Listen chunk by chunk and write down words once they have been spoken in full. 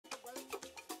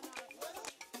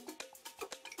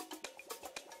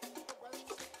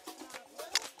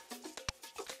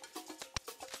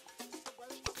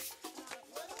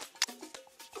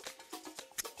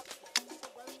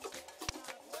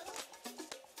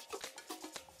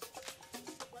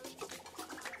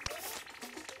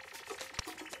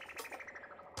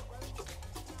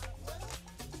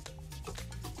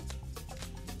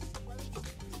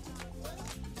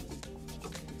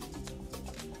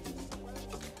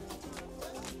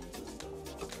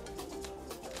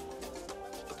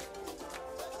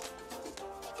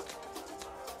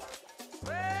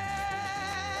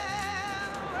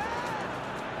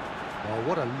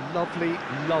What a lovely,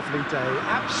 lovely day.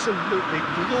 Absolutely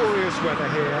glorious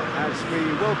weather here as we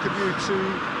welcome you to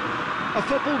a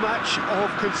football match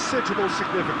of considerable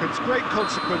significance, great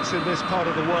consequence in this part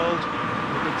of the world.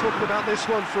 We've been talking about this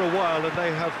one for a while and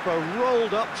they have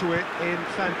rolled up to it in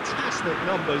fantastic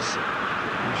numbers.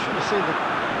 You should have seen the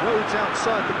roads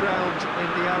outside the ground in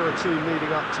the hour or two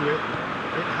leading up to it.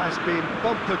 It has been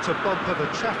bumper to bumper, the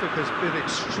traffic has been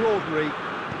extraordinary,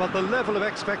 but the level of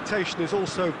expectation is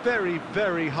also very,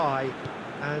 very high.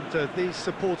 And these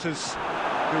supporters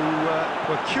who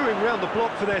were queuing round the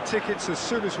block for their tickets as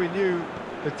soon as we knew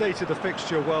the date of the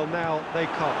fixture, well, now they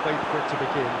can't wait for it to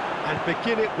begin. And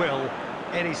begin it will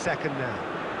any second now.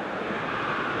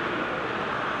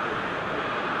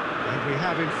 And we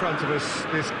have in front of us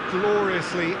this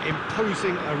gloriously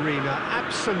imposing arena,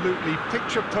 absolutely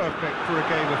picture perfect for a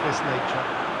game of this nature.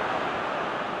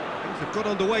 Things have got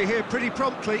underway here pretty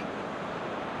promptly.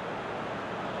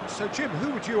 So Jim,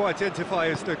 who would you identify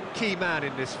as the key man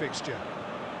in this fixture?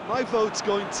 My vote's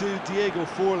going to Diego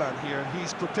Forlan here.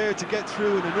 He's prepared to get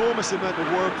through an enormous amount of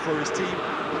work for his team,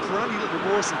 and for any little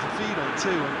morsel to feed on too.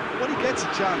 And when he gets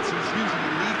a chance, he's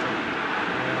usually lethal.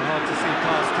 Yeah, hard to see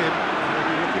past him.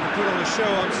 Maybe looking to put on a show,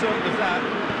 I'm certain of that.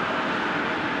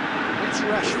 It's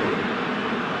Rashford.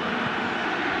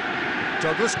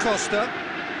 Douglas Costa.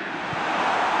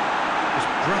 Just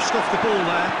brushed off the ball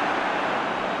there.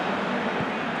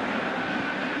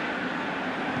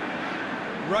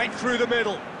 Right through the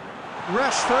middle.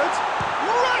 Rashford!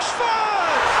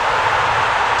 Rashford!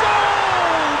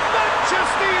 Goal!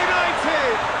 Manchester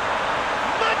United!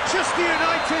 Manchester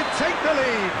United take the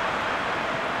lead!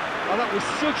 Oh, that was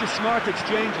such a smart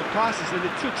exchange of passes, and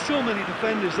it took so many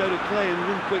defenders out of play in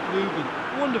one quick movement.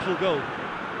 Wonderful goal.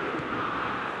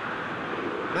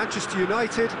 Manchester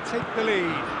United take the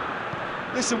lead.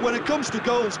 Listen, when it comes to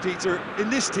goals, Peter, in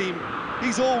this team,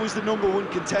 he's always the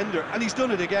 #1 contender, and he's done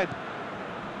it again.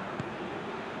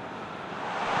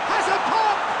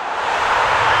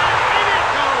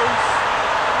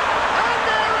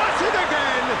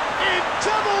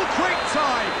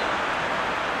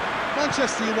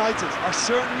 Manchester United are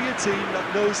certainly a team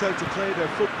that knows how to play their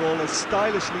football as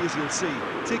stylishly as you'll see.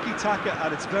 Tiki-taka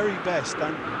at its very best,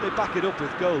 and they back it up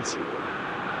with goals.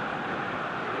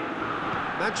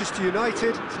 Manchester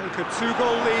United take a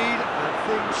 2-goal lead, and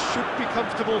things should be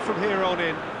comfortable from here on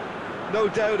in. No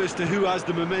doubt as to who has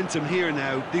the momentum here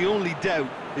now. The only doubt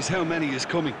is how many is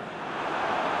coming.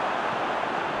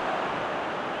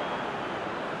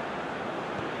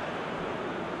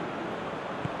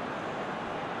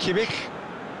 Kimmich.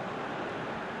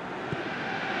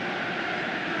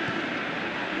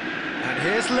 And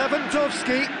here's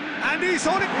Lewandowski, and he's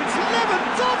on it, it's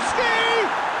Lewandowski!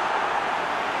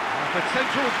 A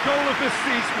potential goal of the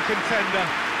season contender,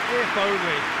 if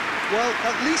only. Well,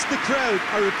 at least the crowd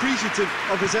are appreciative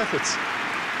of his efforts.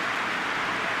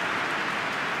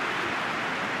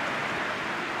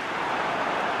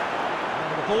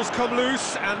 Well, the ball's come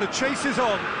loose, and the chase is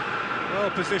on. Well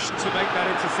positioned to make that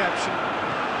interception.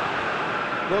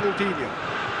 Ronaldinho.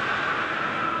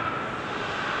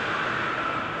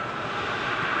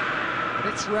 And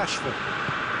it's Rashford.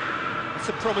 It's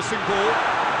a promising ball.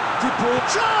 Good ball.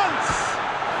 Chance!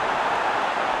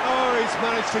 Oh, he's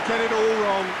managed to get it all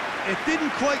wrong. It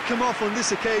didn't quite come off on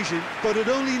this occasion, but it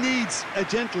only needs a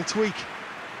gentle tweak.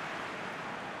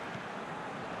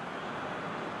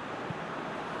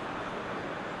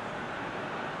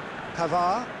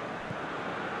 Pavard.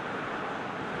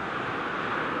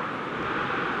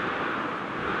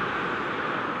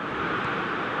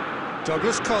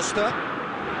 Douglas Costa,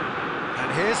 and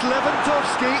here's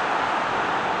Lewandowski.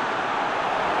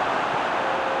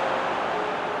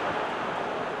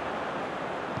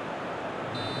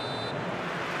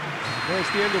 There's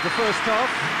the end of the first half.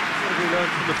 What have we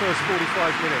learned from the first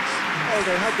 45 minutes? Oh,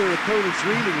 they had their opponents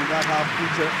reeling in that half,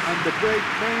 Peter, and the break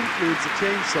may influence a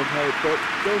change somehow, but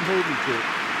don't hold me to it.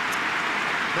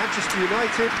 Manchester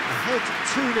United ahead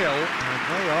 2-0, and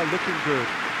they are looking good.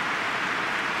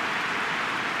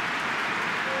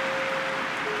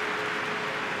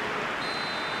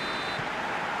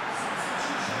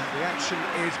 The action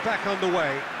is back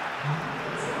underway.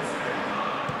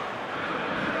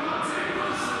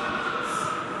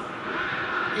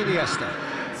 Iniesta.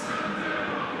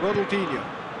 Ronaldinho.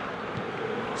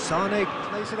 Sane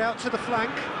plays it out to the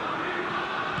flank.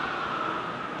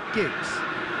 Giggs.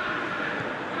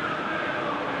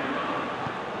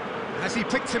 Has he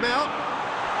picked him out?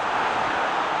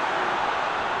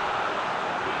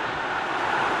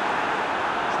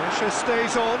 Pressure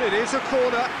stays on, it is a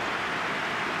corner.